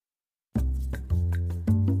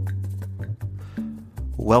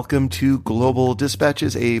Welcome to Global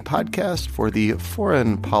Dispatches, a podcast for the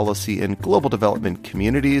foreign policy and global development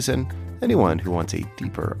communities and anyone who wants a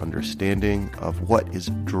deeper understanding of what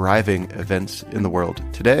is driving events in the world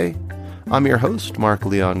today. I'm your host, Mark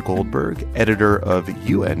Leon Goldberg, editor of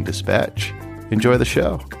UN Dispatch. Enjoy the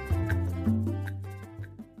show.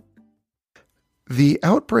 The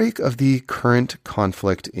outbreak of the current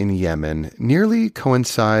conflict in Yemen nearly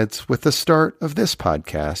coincides with the start of this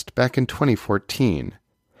podcast back in 2014.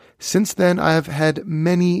 Since then, I have had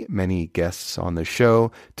many guests on the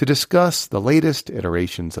show to discuss the latest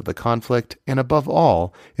iterations of the conflict and, above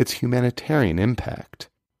all, its humanitarian impact.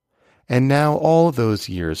 And now, all those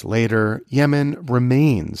years later, Yemen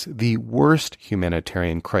remains the worst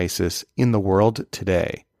humanitarian crisis in the world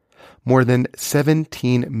today. More than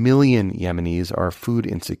 17 million Yemenis are food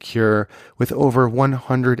insecure, with over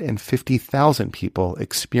 150,000 people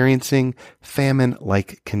experiencing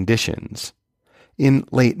famine-like conditions. In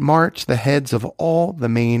late March, the heads of all the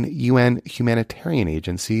main UN humanitarian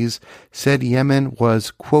agencies said Yemen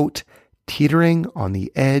was, quote, teetering on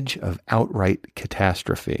the edge of outright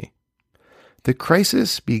catastrophe. The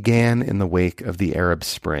crisis began in the wake of the Arab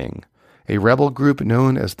Spring. A rebel group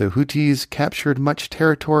known as the Houthis captured much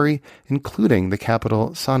territory, including the capital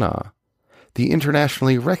Sana'a. The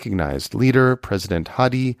internationally recognized leader, President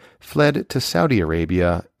Hadi, fled to Saudi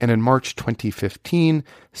Arabia, and in March 2015,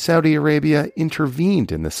 Saudi Arabia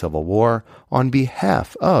intervened in the civil war on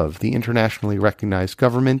behalf of the internationally recognized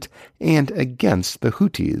government and against the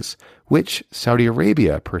Houthis, which Saudi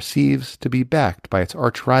Arabia perceives to be backed by its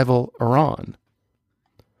arch-rival Iran.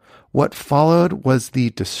 What followed was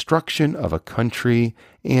the destruction of a country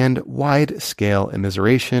and wide-scale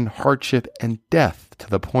immiseration, hardship, and death to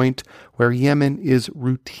the point where Yemen is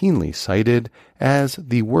routinely cited as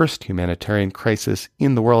the worst humanitarian crisis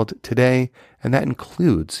in the world today, and that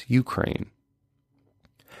includes Ukraine.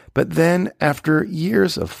 But then, after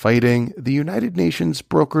years of fighting, the United Nations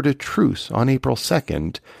brokered a truce on April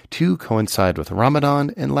 2nd to coincide with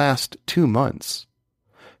Ramadan and last 2 months.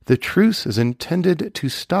 The truce is intended to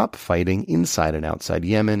stop fighting inside and outside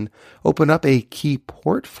Yemen, open up a key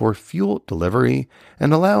port for fuel delivery,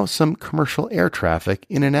 and allow some commercial air traffic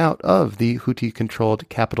in and out of the Houthi-controlled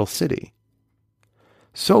capital city.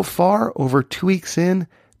 So far, over 2 weeks in,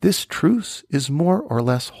 this truce is more or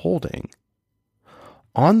less holding.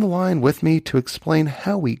 On the line with me to explain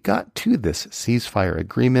how we got to this ceasefire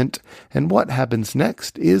agreement and what happens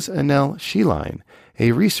next is Anel Shiline,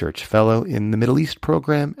 a research fellow in the Middle East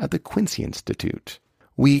program at the Quincy Institute.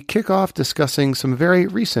 We kick off discussing some very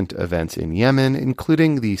recent events in Yemen,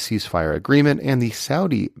 including the ceasefire agreement and the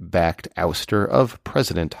Saudi-backed ouster of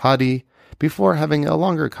President Hadi, before having a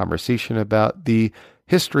longer conversation about the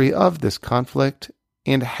history of this conflict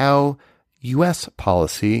and how U.S.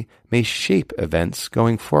 policy may shape events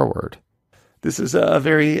going forward. This is a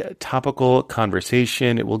very topical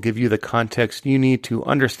conversation. It will give you the context you need to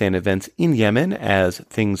understand events in Yemen as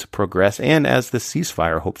things progress and as the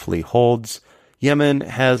ceasefire hopefully holds. Yemen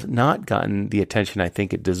has not gotten the attention I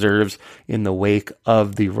think it deserves in the wake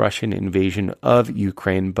of the Russian invasion of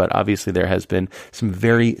Ukraine, but obviously there has been some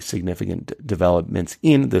very significant developments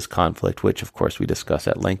in this conflict, which of course we discuss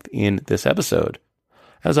at length in this episode.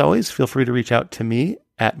 As always, feel free to reach out to me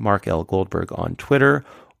at Mark L. Goldberg on Twitter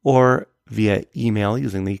or via email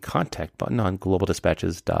using the contact button on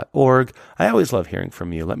globaldispatches.org. I always love hearing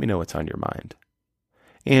from you. Let me know what's on your mind.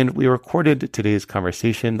 And we recorded today's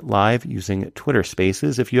conversation live using Twitter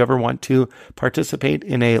Spaces. If you ever want to participate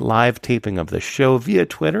in a live taping of the show via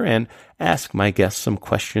Twitter and ask my guests some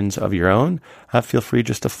questions of your own, feel free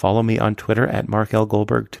just to follow me on Twitter at Mark L.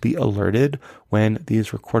 Goldberg to be alerted when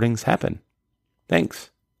these recordings happen. Thanks.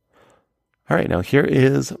 All right, now here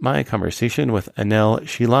is my conversation with Anel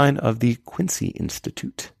Shiline of the Quincy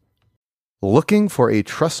Institute. Looking for a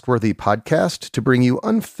trustworthy podcast to bring you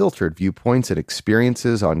unfiltered viewpoints and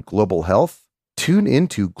experiences on global health? Tune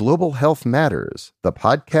into Global Health Matters, the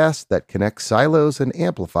podcast that connects silos and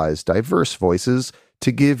amplifies diverse voices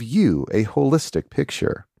to give you a holistic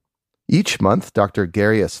picture. Each month, Dr.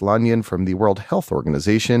 Gary Aslanyan from the World Health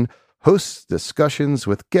Organization hosts discussions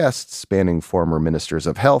with guests spanning former ministers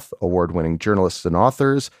of health, award-winning journalists and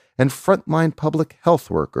authors, and frontline public health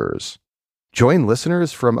workers. Join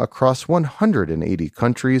listeners from across 180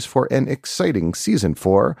 countries for an exciting Season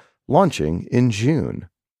 4, launching in June.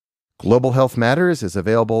 Global Health Matters is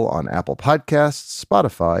available on Apple Podcasts,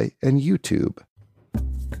 Spotify, and YouTube.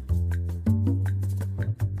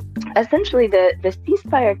 Essentially, the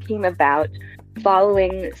ceasefire came about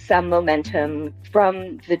following some momentum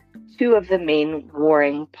from the two of the main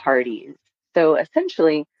warring parties. So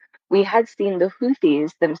essentially, we had seen the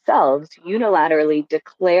Houthis themselves unilaterally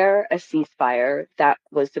declare a ceasefire that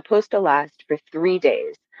was supposed to last for 3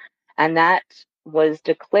 days. And that was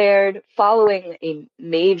declared following a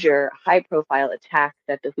major high profile attack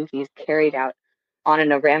that the Houthis carried out on an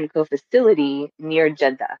Aramco facility near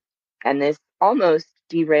Jeddah. And this almost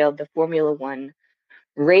derailed the Formula One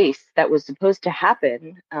race that was supposed to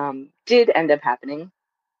happen, did end up happening,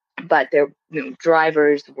 but their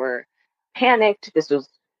drivers were panicked. This was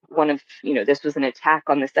this was an attack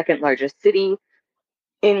on the second largest city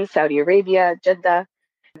in Saudi Arabia, Jeddah.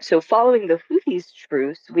 So following the Houthis'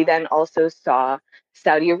 truce, we then also saw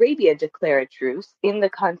Saudi Arabia declare a truce in the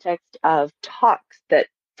context of talks that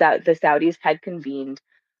the Saudis had convened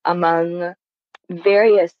among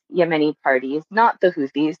various Yemeni parties, not the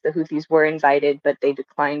Houthis. The Houthis were invited, but they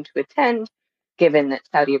declined to attend, given that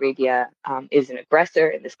Saudi Arabia is an aggressor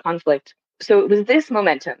in this conflict. So it was this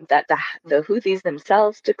momentum that the Houthis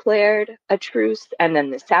themselves declared a truce, and then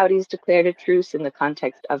the Saudis declared a truce in the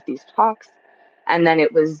context of these talks. And then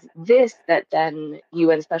it was this that then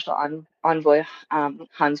UN Special Envoy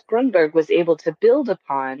Hans Grunberg was able to build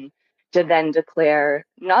upon to then declare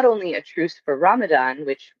not only a truce for Ramadan,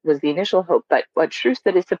 which was the initial hope, but a truce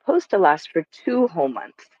that is supposed to last for 2 whole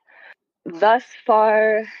months. Thus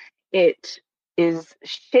far, it is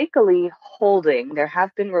shakily holding. There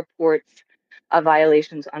have been reports of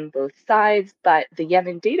violations on both sides, but the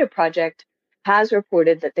Yemen Data Project has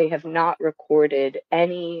reported that they have not recorded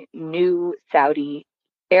any new Saudi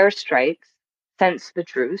airstrikes since the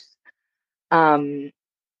truce.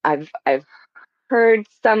 I've heard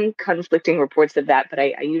some conflicting reports of that, but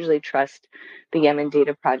I usually trust the Yemen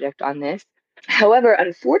Data Project on this. However,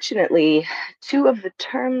 unfortunately, 2 of the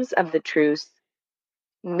terms of the truce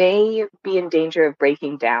may be in danger of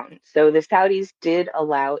breaking down. So the Saudis did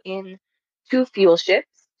allow in 2 fuel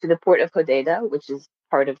ships to the port of Hodeidah, which is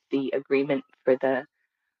part of the agreement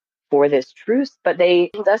for this truce, but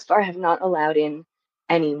they thus far have not allowed in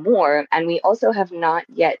any more. And we also have not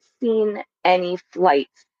yet seen any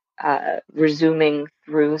flights resuming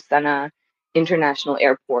through Sana'a International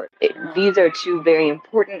Airport. These are 2 very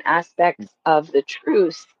important aspects of the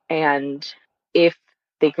truce, and if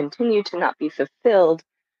they continue to not be fulfilled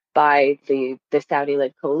by the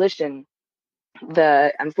Saudi-led coalition,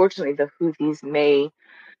 unfortunately the Houthis may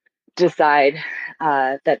decide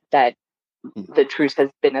that the truce has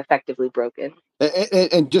been effectively broken.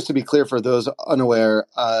 And just to be clear for those unaware,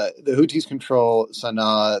 the Houthis control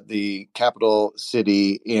Sana'a, the capital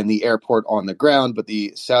city, and the airport on the ground, but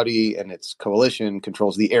the Saudi and its coalition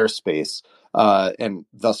controls the airspace. And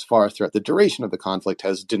thus far, throughout the duration of the conflict,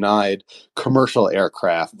 has denied commercial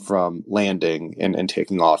aircraft from landing and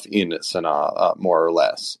taking off in Sana'a, more or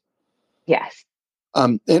less. Yes.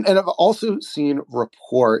 And I've also seen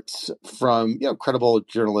reports from credible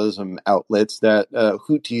journalism outlets that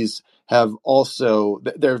Houthis have also,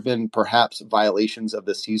 there have been perhaps violations of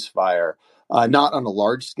the ceasefire, not on a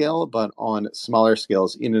large scale, but on smaller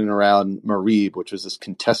scales in and around Marib, which is this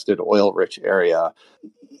contested oil-rich area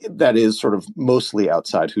that is sort of mostly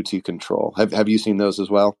outside Houthi control. Have you seen those as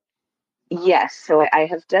well? Yes, so I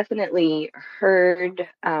have definitely heard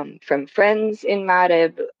from friends in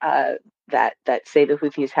Marib that say the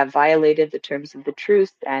Houthis have violated the terms of the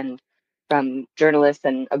truce, and from journalists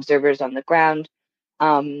and observers on the ground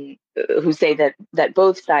who say that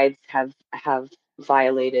both sides have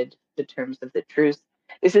violated the terms of the truce.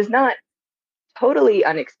 This is not totally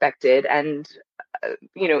unexpected, and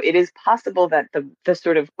it is possible that the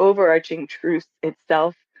sort of overarching truce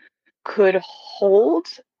itself could hold.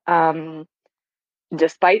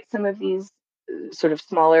 Despite some of these sort of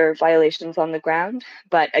smaller violations on the ground.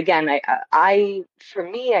 But again, for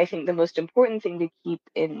me, I think the most important thing to keep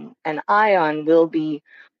in an eye on will be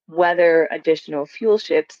whether additional fuel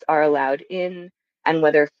ships are allowed in and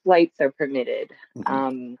whether flights are permitted.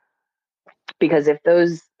 Mm-hmm. Because if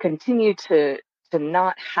those continue to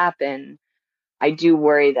not happen, I do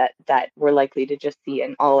worry that we're likely to just see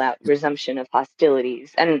an all-out resumption of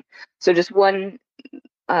hostilities. And so just one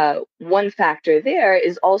factor there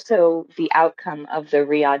is also the outcome of the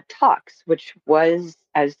Riyadh talks, which was,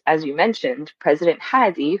 as you mentioned, President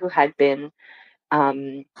Hadi, who had been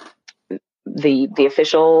the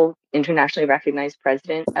official internationally recognized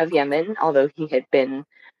president of Yemen, although he had been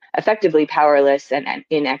effectively powerless and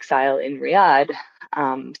in exile in Riyadh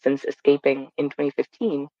since escaping in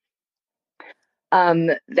 2015.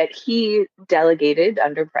 That he delegated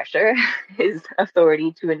under pressure his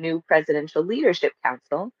authority to a new presidential leadership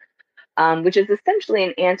council, which is essentially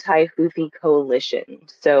an anti-Houthi coalition.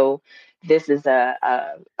 So this is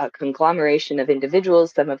a conglomeration of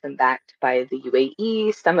individuals, some of them backed by the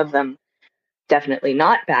UAE, some of them definitely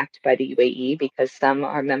not backed by the UAE because some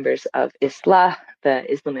are members of Islah, the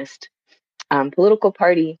Islamist political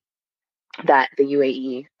party that the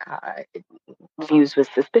UAE views with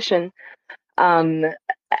suspicion. Um,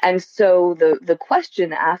 and so the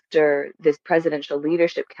question after this Presidential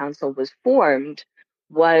Leadership Council was formed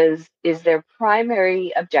was, is their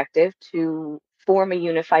primary objective to form a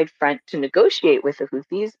unified front to negotiate with the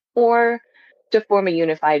Houthis, or to form a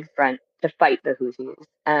unified front to fight the Houthis?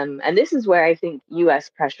 And this is where I think US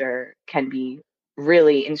pressure can be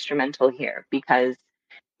really instrumental here, because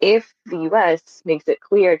if the US makes it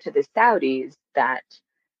clear to the Saudis that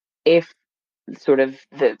if sort of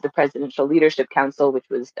the Presidential Leadership Council, which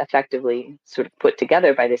was effectively sort of put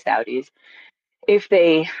together by the Saudis, if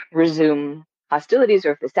they resume hostilities,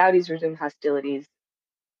 or if the Saudis resume hostilities,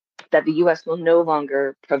 that the US will no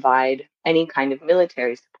longer provide any kind of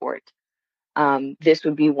military support. This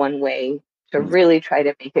would be one way to really try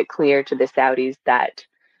to make it clear to the Saudis that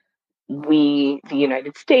we, the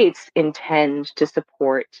United States, intend to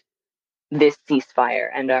support this ceasefire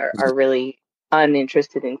and are really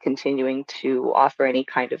uninterested in continuing to offer any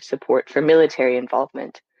kind of support for military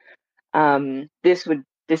involvement.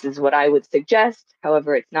 This is what I would suggest.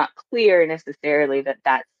 However, it's not clear necessarily that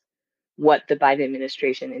that's what the Biden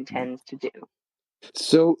administration intends to do.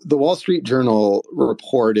 So the Wall Street Journal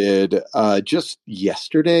reported just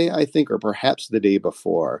yesterday, I think, or perhaps the day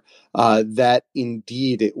before, that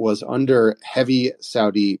indeed it was under heavy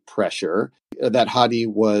Saudi pressure that Hadi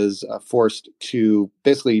was forced to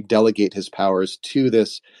basically delegate his powers to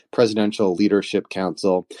this Presidential Leadership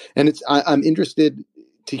Council. And I'm interested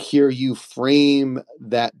to hear you frame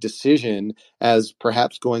that decision as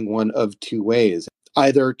perhaps going one of two ways,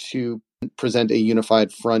 either to present a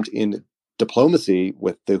unified front in diplomacy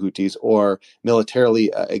with the Houthis or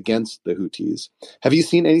militarily against the Houthis. Have you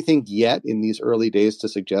seen anything yet in these early days to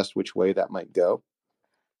suggest which way that might go?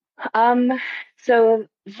 So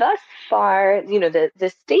thus far,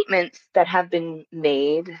 the statements that have been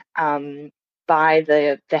made by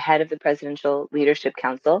the head of the Presidential Leadership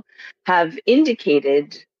Council have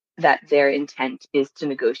indicated that their intent is to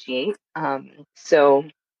negotiate. So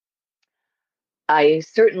I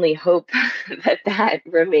certainly hope that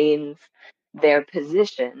remains their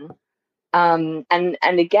position. And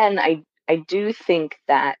again, I do think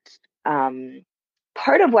that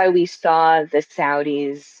part of why we saw the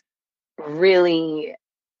Saudis really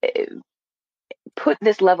put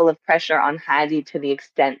this level of pressure on Hadi to the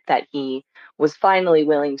extent that he was finally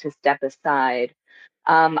willing to step aside.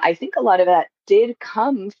 I think a lot of that did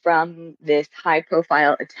come from this high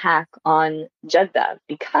profile attack on Jeddah,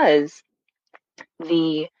 because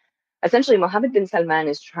essentially Mohammed bin Salman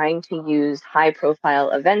is trying to use high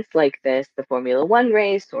profile events like this, the Formula One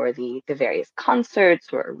race or the various concerts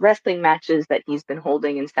or wrestling matches that he's been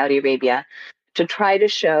holding in Saudi Arabia, to try to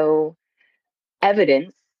show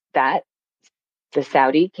evidence that the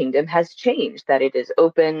Saudi kingdom has changed, that it is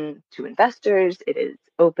open to investors, it is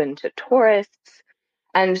open to tourists.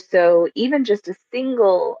 And so even just a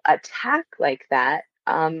single attack like that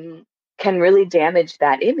can really damage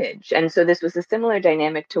that image. And so this was a similar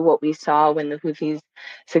dynamic to what we saw when the Houthis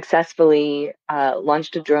successfully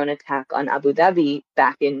launched a drone attack on Abu Dhabi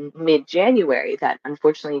back in mid-January that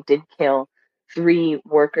unfortunately did kill 3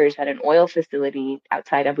 workers at an oil facility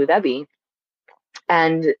outside Abu Dhabi,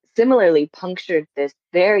 and similarly punctured this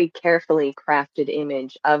very carefully crafted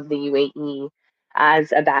image of the UAE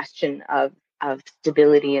as a bastion of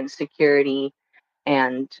stability and security,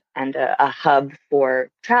 and a hub for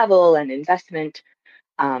travel and investment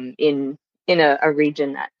in a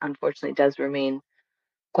region that unfortunately does remain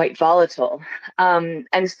quite volatile. And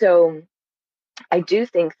so I do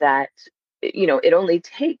think that it only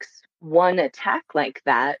takes one attack like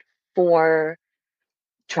that for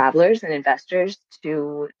travelers and investors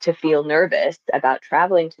to feel nervous about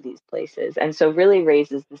traveling to these places, and so really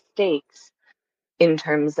raises the stakes in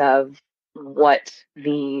terms of what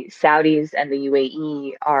the Saudis and the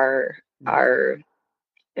UAE are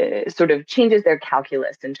sort of changes their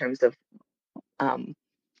calculus in terms of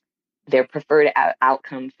their preferred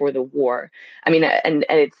outcome for the war. I mean, and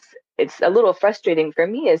it's a little frustrating for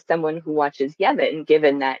me as someone who watches Yemen,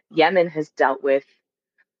 given that Yemen has dealt with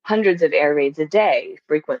hundreds of air raids a day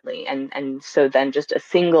frequently, and so then just a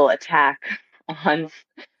single attack on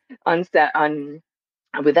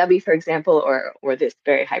Abu Dhabi, for example, or this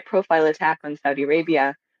very high profile attack on Saudi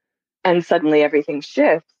Arabia, and suddenly everything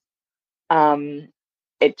shifts.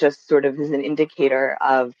 It just sort of is an indicator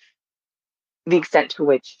of the extent to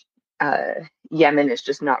which Yemen is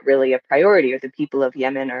just not really a priority, or the people of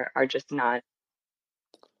Yemen are just not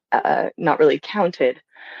really counted.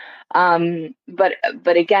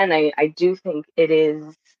 But again, I do think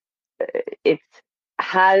it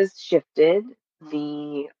has shifted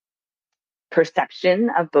the perception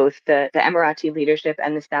of both the Emirati leadership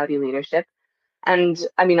and the Saudi leadership. And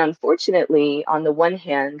I mean, unfortunately, on the one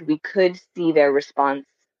hand, we could see their response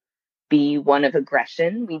be one of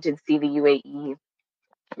aggression. We did see the UAE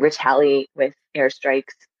retaliate with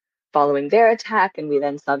airstrikes following their attack, and we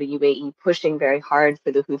then saw the UAE pushing very hard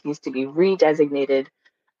for the Houthis to be redesignated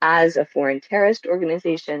as a foreign terrorist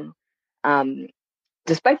organization.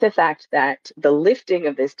 Despite the fact that the lifting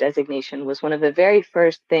of this designation was one of the very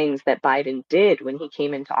first things that Biden did when he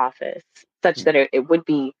came into office, such that it would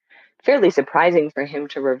be fairly surprising for him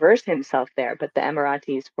to reverse himself there. But the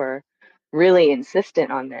Emiratis were really insistent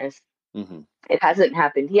on this. Mm-hmm. It hasn't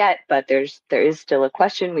happened yet, but there is still a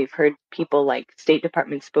question. We've heard people like State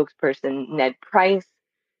Department spokesperson Ned Price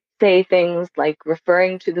say things like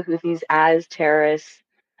referring to the Houthis as terrorists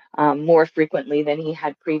more frequently than he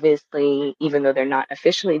had previously, even though they're not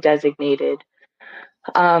officially designated.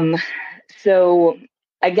 So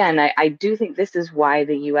again, I do think this is why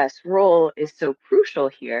the U.S. role is so crucial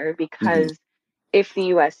here, because if the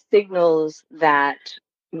U.S. signals that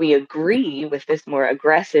we agree with this more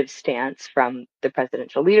aggressive stance from the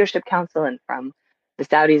Presidential Leadership Council and from the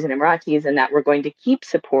Saudis and Emiratis, and that we're going to keep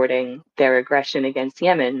supporting their aggression against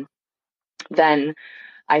Yemen, then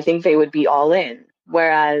I think they would be all in.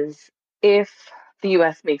 Whereas if the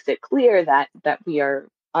US makes it clear that we are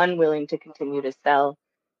unwilling to continue to sell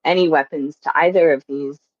any weapons to either of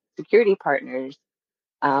these security partners,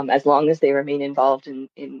 as long as they remain involved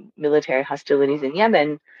in military hostilities in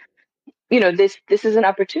Yemen, this is an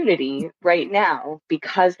opportunity right now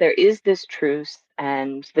because there is this truce,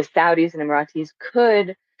 and the Saudis and Emiratis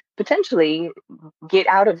could potentially get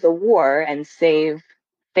out of the war and save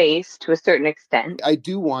face to a certain extent. I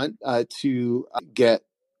do want to get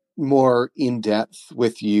more in depth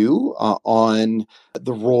with you on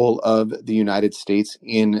the role of the United States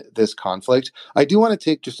in this conflict. I do want to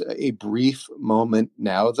take just a brief moment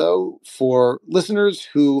now, though, for listeners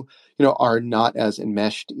who are not as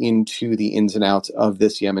enmeshed into the ins and outs of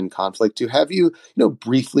this Yemen conflict, to have you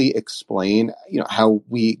briefly explain how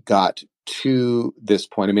we got to this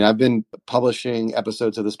point. I mean, I've been publishing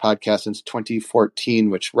episodes of this podcast since 2014,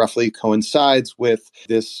 which roughly coincides with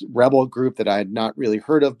this rebel group that I had not really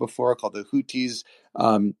heard of before called the Houthis,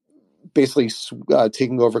 basically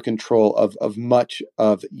taking over control of much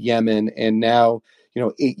of Yemen. And now,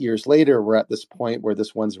 8 years later, we're at this point where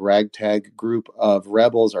this once ragtag group of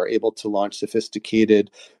rebels are able to launch sophisticated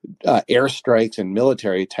airstrikes and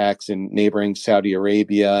military attacks in neighboring Saudi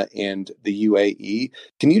Arabia and the UAE.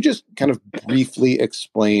 Can you just kind of briefly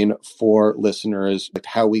explain for listeners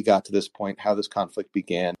how we got to this point, how this conflict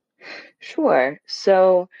began? Sure.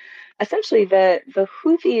 So essentially, the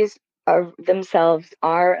Houthis themselves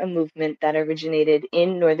are a movement that originated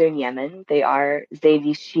in northern Yemen. They are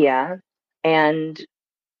Zaydi Shia, and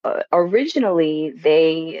originally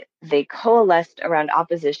they coalesced around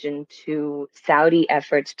opposition to Saudi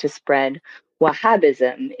efforts to spread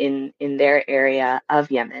Wahhabism in their area of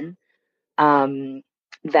Yemen. So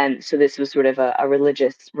this was sort of a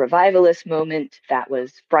religious revivalist moment that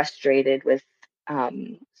was frustrated with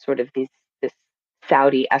sort of this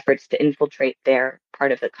Saudi efforts to infiltrate their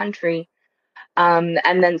part of the country.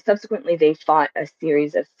 And then subsequently, they fought a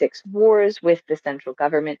series of 6 wars with the central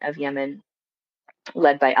government of Yemen,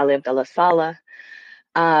 led by Ali Abdullah Saleh.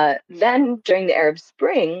 Then, during the Arab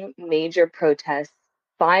Spring, major protests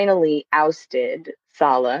finally ousted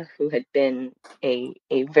Saleh, who had been a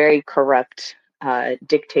very corrupt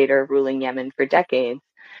dictator ruling Yemen for decades.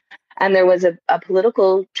 And there was a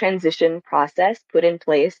political transition process put in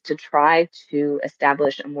place to try to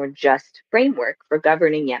establish a more just framework for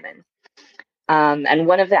governing Yemen. And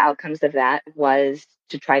one of the outcomes of that was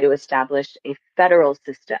to try to establish a federal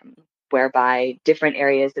system whereby different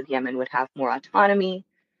areas of Yemen would have more autonomy.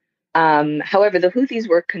 However, the Houthis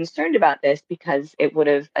were concerned about this because it would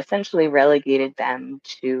have essentially relegated them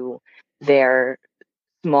to their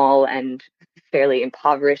small and fairly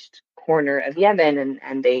impoverished corner of Yemen,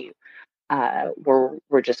 and they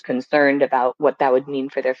were just concerned about what that would mean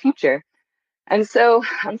for their future. And so,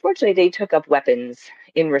 unfortunately, they took up weapons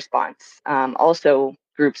in response. Also,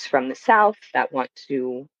 groups from the south that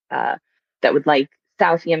that would like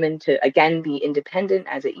South Yemen to again be independent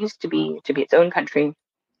as it used to be its own country,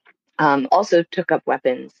 also took up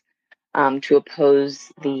weapons to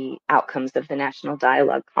oppose the outcomes of the National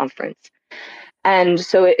Dialogue Conference. And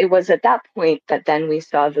so it was at that point that then we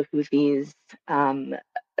saw the Houthis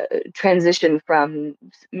transition from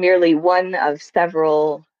merely one of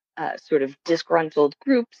several sort of disgruntled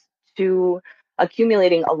groups to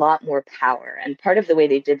accumulating a lot more power. And part of the way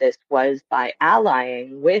they did this was by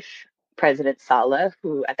allying with President Saleh,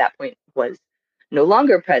 who at that point was no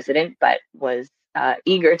longer president, but was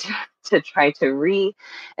eager to try to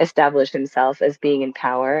re-establish himself as being in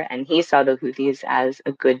power. And he saw the Houthis as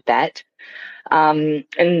a good bet.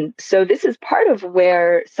 And so this is part of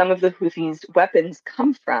where some of the Houthis' weapons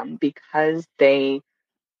come from, because they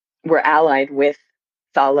were allied with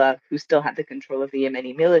Saleh, who still had the control of the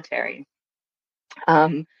Yemeni military.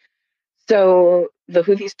 So the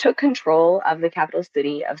Houthis took control of the capital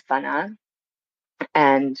city of Sana'a,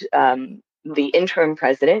 and the interim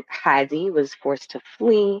president, Hadi, was forced to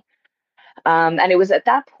flee. And it was at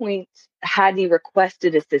that point Hadi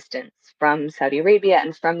requested assistance from Saudi Arabia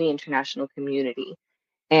and from the international community.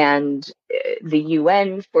 And the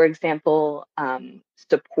UN, for example,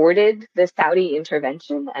 supported the Saudi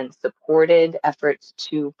intervention and supported efforts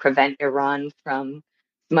to prevent Iran from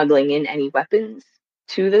smuggling in any weapons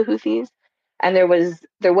to the Houthis. And there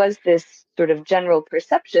was this sort of general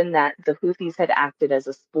perception that the Houthis had acted as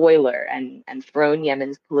a spoiler and thrown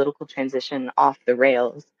Yemen's political transition off the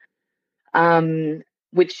rails.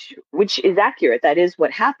 Which is accurate. That is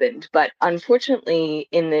what happened. But unfortunately,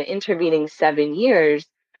 in the intervening 7 years,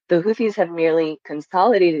 the Houthis have merely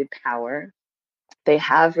consolidated power. They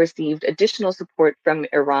have received additional support from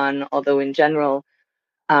Iran, although in general,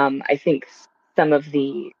 I think some of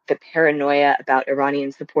the paranoia about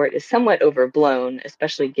Iranian support is somewhat overblown,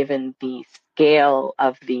 especially given the scale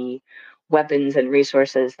of the weapons and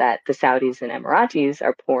resources that the Saudis and Emiratis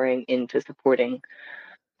are pouring into supporting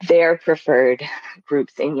their preferred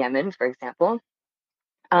groups in Yemen, for example.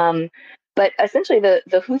 But essentially,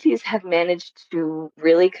 the Houthis have managed to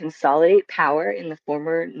really consolidate power in the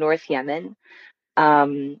former North Yemen.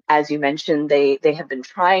 As you mentioned, they have been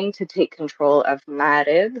trying to take control of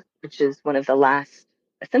Ma'rib, which is one of the last,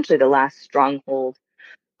 essentially the last stronghold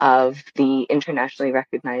of the internationally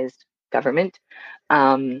recognized government,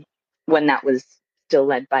 when that was still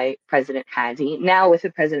led by President Hadi. Now, with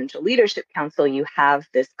the Presidential Leadership Council, you have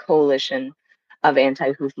this coalition of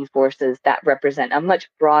anti-Houthi forces that represent a much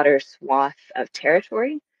broader swath of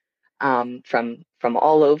territory, from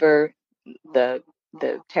all over the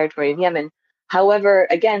territory of Yemen. However,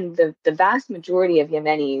 again, the vast majority of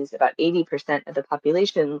Yemenis, about 80% of the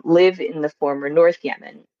population, live in the former North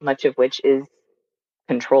Yemen, much of which is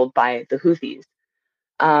controlled by the Houthis.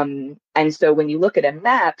 And so when you look at a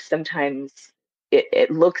map, sometimes it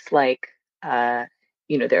looks like there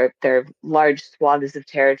are large swaths of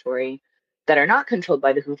territory that are not controlled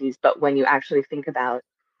by the Houthis. But when you actually think about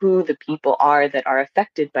who the people are that are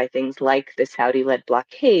affected by things like the Saudi-led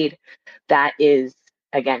blockade, that is,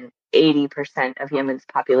 again, 80% of Yemen's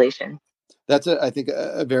population. That's, I think,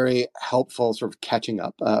 a very helpful sort of catching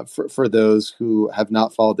up for those who have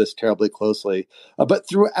not followed this terribly closely. But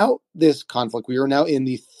throughout this conflict, we are now in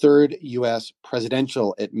the third U.S.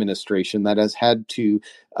 presidential administration that has had to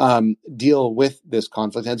deal with this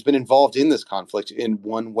conflict, has been involved in this conflict in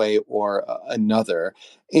one way or another.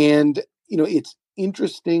 And, it's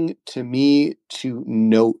interesting to me to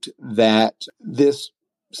note that this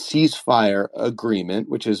ceasefire agreement,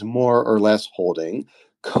 which is more or less holding,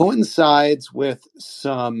 coincides with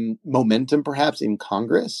some momentum perhaps in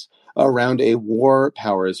Congress around a war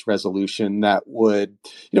powers resolution that would,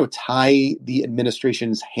 tie the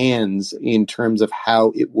administration's hands in terms of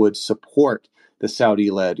how it would support the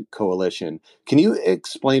Saudi-led coalition. Can you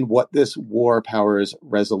explain what this war powers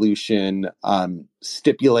resolution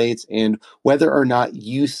stipulates, and whether or not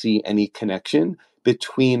you see any connection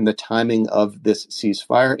between the timing of this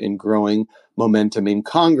ceasefire and growing momentum in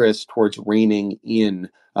Congress towards reining in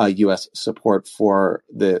U.S. support for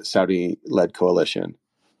the Saudi-led coalition?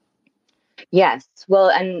 Yes. Well,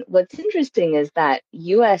 and what's interesting is that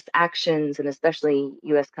U.S. actions, and especially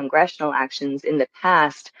U.S. congressional actions in the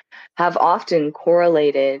past, have often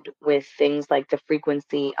correlated with things like the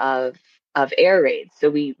frequency of air raids.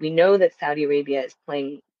 So we know that Saudi Arabia is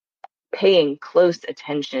paying close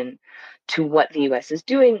attention to what the U.S. is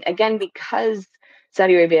doing, again, because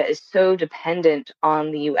Saudi Arabia is so dependent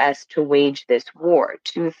on the U.S. to wage this war.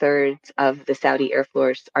 2/3 of the Saudi Air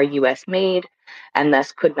Force are U.S. made and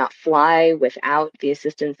thus could not fly without the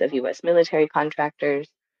assistance of U.S. military contractors.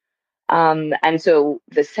 And so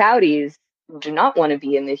the Saudis do not want to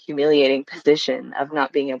be in the humiliating position of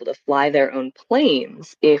not being able to fly their own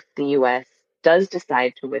planes if the U.S. does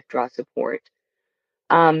decide to withdraw support.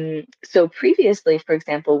 So previously, for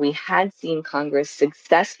example, we had seen Congress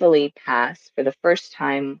successfully pass, for the first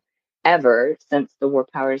time ever since the War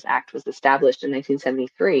Powers Act was established in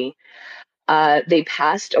 1973, they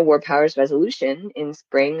passed a War Powers resolution in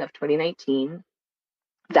spring of 2019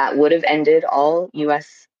 that would have ended all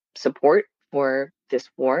U.S. support for this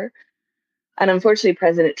war. And unfortunately,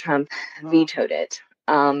 President Trump vetoed it.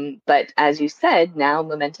 But as you said, now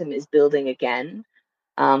momentum is building again.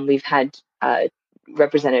 We've had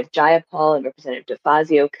Representative Jayapal and Representative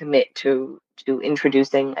DeFazio commit to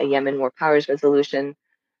introducing a Yemen War Powers resolution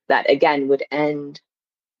that, again, would end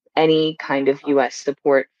any kind of U.S.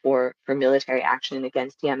 support for military action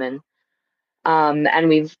against Yemen. And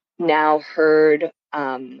we've now heard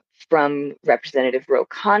from Representative Ro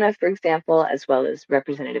Khanna, for example, as well as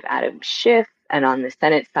Representative Adam Schiff, and on the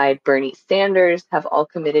Senate side, Bernie Sanders, have all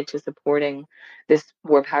committed to supporting this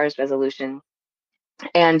War Powers resolution.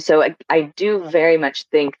 And so I do very much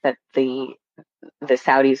think that the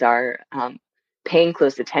Saudis are paying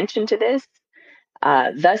close attention to this.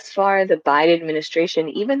 Thus far, the Biden administration,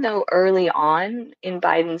 even though early on in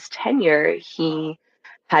Biden's tenure, he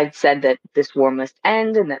had said that this war must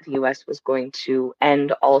end and that the U.S. was going to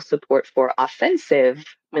end all support for offensive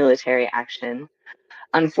military action.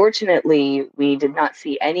 Unfortunately, we did not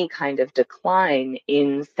see any kind of decline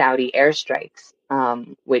in Saudi airstrikes,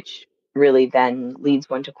 which really then leads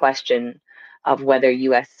one to question of whether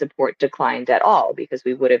U.S. support declined at all, because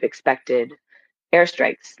we would have expected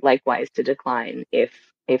airstrikes likewise to decline if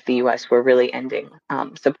the U.S. were really ending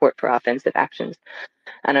support for offensive actions.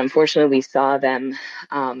 And unfortunately, we saw them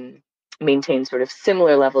maintain sort of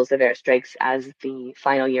similar levels of airstrikes as the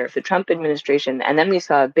final year of the Trump administration. And then we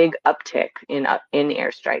saw a big uptick in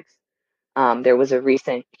airstrikes. There was a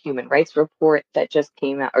recent human rights report that just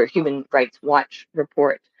came out, or Human Rights Watch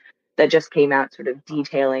report that just came out, sort of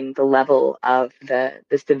detailing the level of the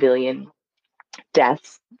civilian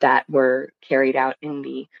deaths that were carried out in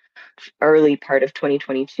the early part of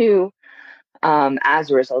 2022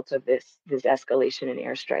 as a result of this escalation in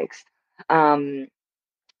airstrikes.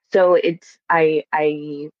 So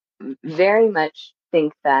I very much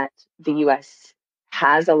think that the U.S.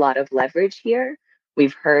 has a lot of leverage here.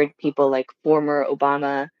 We've heard people like former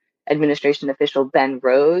Obama administration official Ben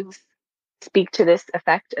Rhodes speak to this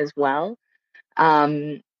effect as well.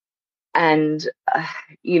 And,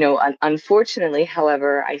 unfortunately,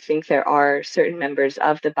 however, I think there are certain members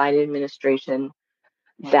of the Biden administration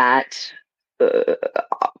that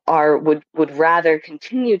would rather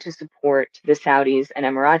continue to support the Saudis and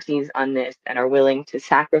Emiratis on this and are willing to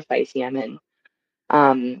sacrifice Yemen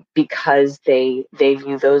because they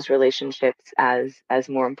view those relationships as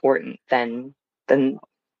more important than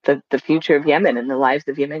the future of Yemen and the lives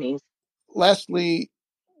of Yemenis. Lastly,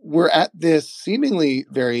 we're at this seemingly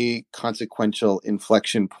very consequential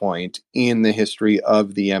inflection point in the history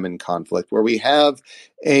of the Yemen conflict, where we have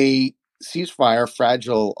a ceasefire,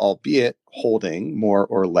 fragile, albeit holding more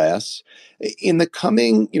or less. In the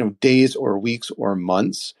coming, days or weeks or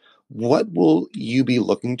months, what will you be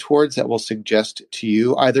looking towards that will suggest to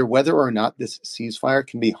you either whether or not this ceasefire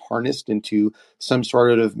can be harnessed into some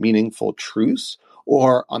sort of meaningful truce,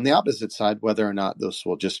 or on the opposite side, whether or not this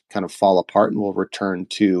will just kind of fall apart and will return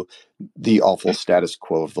to the awful status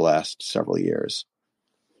quo of the last several years?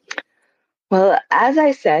 Well, as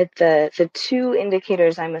I said, the two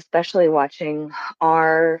indicators I'm especially watching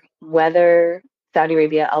are whether Saudi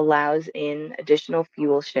Arabia allows in additional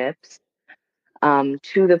fuel ships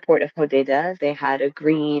to the port of Hodeidah. They had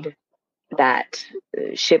agreed that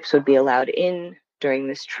ships would be allowed in during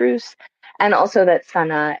this truce, and also that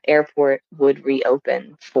Sana'a airport would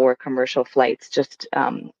reopen for commercial flights. Just,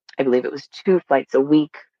 I believe it was 2 flights a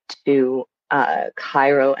week to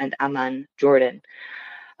Cairo and Amman, Jordan.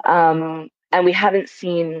 And we haven't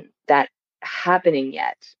seen that happening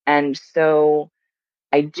yet. And so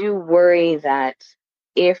I do worry that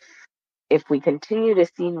if we continue to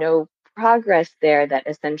see no progress there, that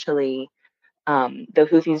essentially the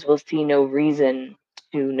Houthis will see no reason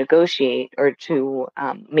to negotiate or to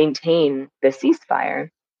maintain the ceasefire.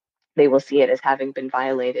 They will see it as having been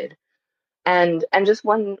violated. And just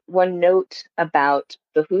one note about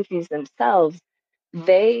the Houthis themselves,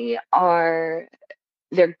 they're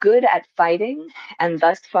good at fighting, and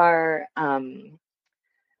thus far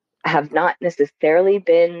have not necessarily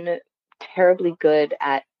been terribly good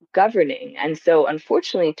at governing. And so,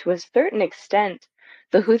 unfortunately, to a certain extent,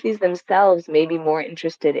 the Houthis themselves may be more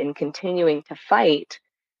interested in continuing to fight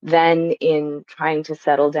than in trying to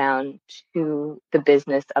settle down to the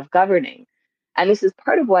business of governing. And this is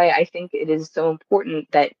part of why I think it is so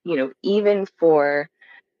important that, even for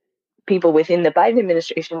people within the Biden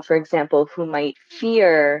administration, for example, who might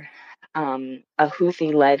fear a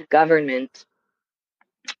Houthi-led government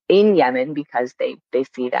in Yemen because they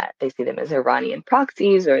see them as Iranian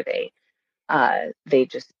proxies, or they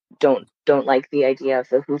just don't like the idea of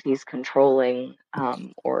the Houthis controlling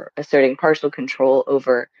or asserting partial control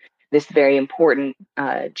over this very important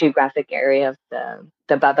geographic area of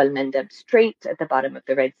the Bab el-Mandeb Strait at the bottom of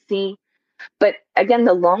the Red Sea. But again,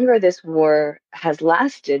 the longer this war has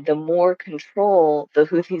lasted, the more control the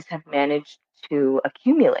Houthis have managed to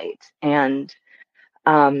accumulate. And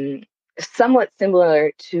somewhat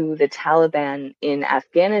similar to the Taliban in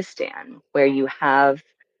Afghanistan, where you have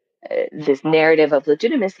this narrative of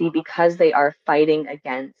legitimacy because they are fighting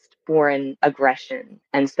against foreign aggression.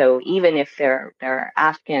 And so even if there are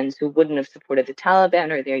Afghans who wouldn't have supported the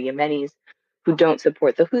Taliban, or they're Yemenis who don't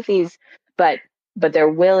support the Houthis, but they're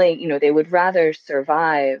willing, they would rather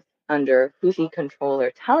survive under Houthi control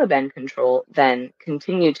or Taliban control than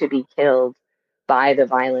continue to be killed by the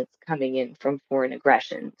violence coming in from foreign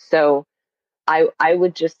aggression. So I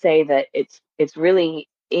would just say that it's really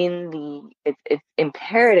it's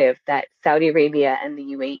imperative that Saudi Arabia and the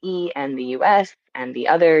UAE and the US and the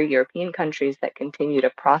other European countries that continue to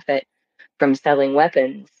profit from selling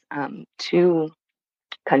weapons to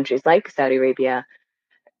countries like Saudi Arabia,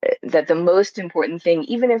 that the most important thing,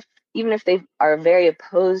 even if they are very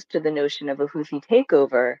opposed to the notion of a Houthi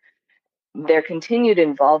takeover, their continued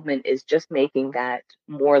involvement is just making that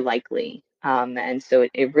more likely. And so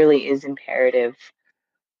it really is imperative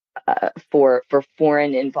for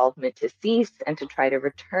foreign involvement to cease and to try to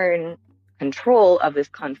return control of this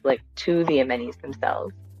conflict to the Yemenis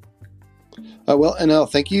themselves. Well, Enel,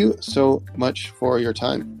 thank you so much for your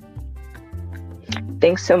time.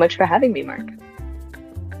 Thanks so much for having me, Mark.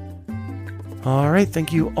 All right.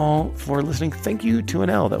 Thank you all for listening. Thank you to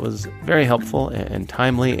Enel. That was very helpful and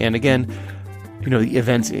timely. And again, the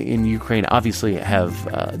events in Ukraine obviously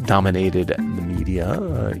have dominated the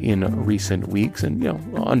media in recent weeks, and,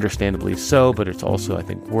 understandably so, but it's also, I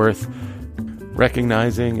think, worth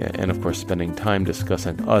recognizing and, of course, spending time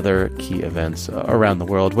discussing other key events around the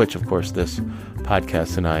world, which, of course, this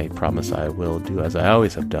podcast and I promise I will do, as I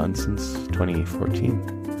always have done since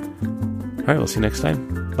 2014. All right. We'll see you next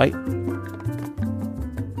time. Bye.